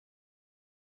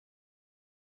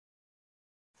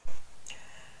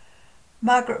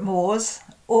Margaret Moores,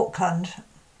 Auckland.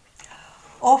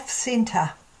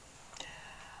 Off-centre.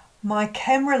 My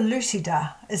camera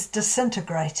lucida is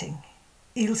disintegrating.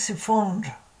 Il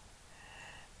s'effondre.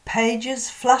 Pages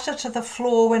flutter to the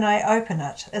floor when I open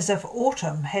it, as if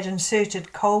autumn had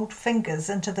inserted cold fingers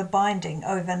into the binding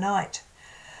overnight.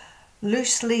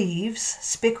 Loose leaves,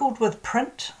 speckled with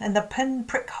print, and the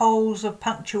pin-prick holes of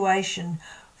punctuation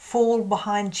fall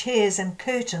behind chairs and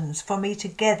curtains for me to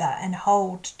gather and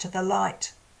hold to the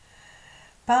light.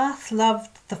 Bath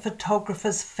loved the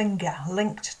photographer's finger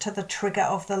linked to the trigger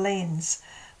of the lens,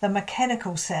 the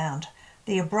mechanical sound,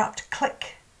 the abrupt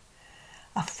click.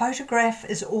 A photograph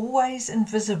is always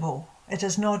invisible. It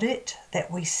is not it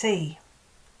that we see.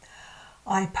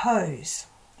 I pose.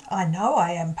 I know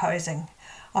I am posing.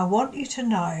 I want you to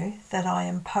know that I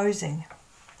am posing.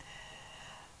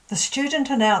 The student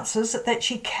announces that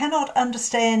she cannot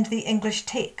understand the English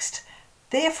text.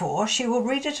 Therefore, she will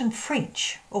read it in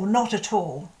French, or not at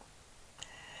all.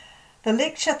 The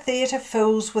lecture theatre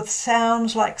fills with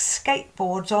sounds like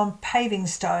skateboards on paving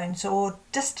stones or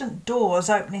distant doors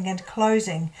opening and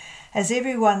closing as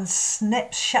everyone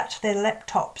snaps shut their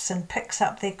laptops and picks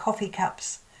up their coffee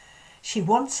cups. She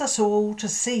wants us all to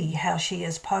see how she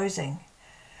is posing.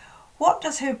 What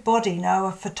does her body know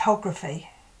of photography,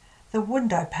 the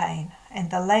window pane and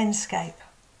the landscape?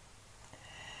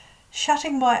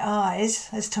 Shutting my eyes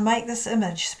is to make this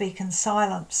image speak in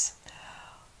silence.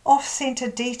 Off-centre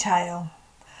detail,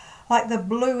 like the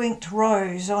blue-inked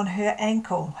rose on her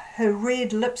ankle, her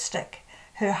red lipstick,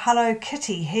 her Hello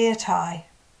Kitty hair tie.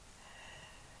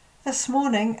 This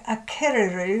morning a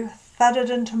kereroo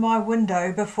thudded into my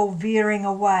window before veering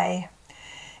away.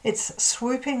 Its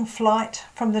swooping flight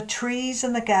from the trees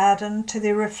in the garden to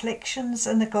their reflections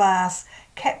in the glass,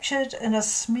 captured in a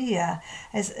smear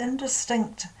as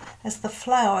indistinct as the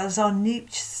flowers on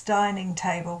Nietzsche's dining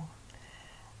table.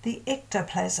 The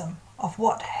ectoplasm of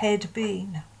what had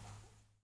been.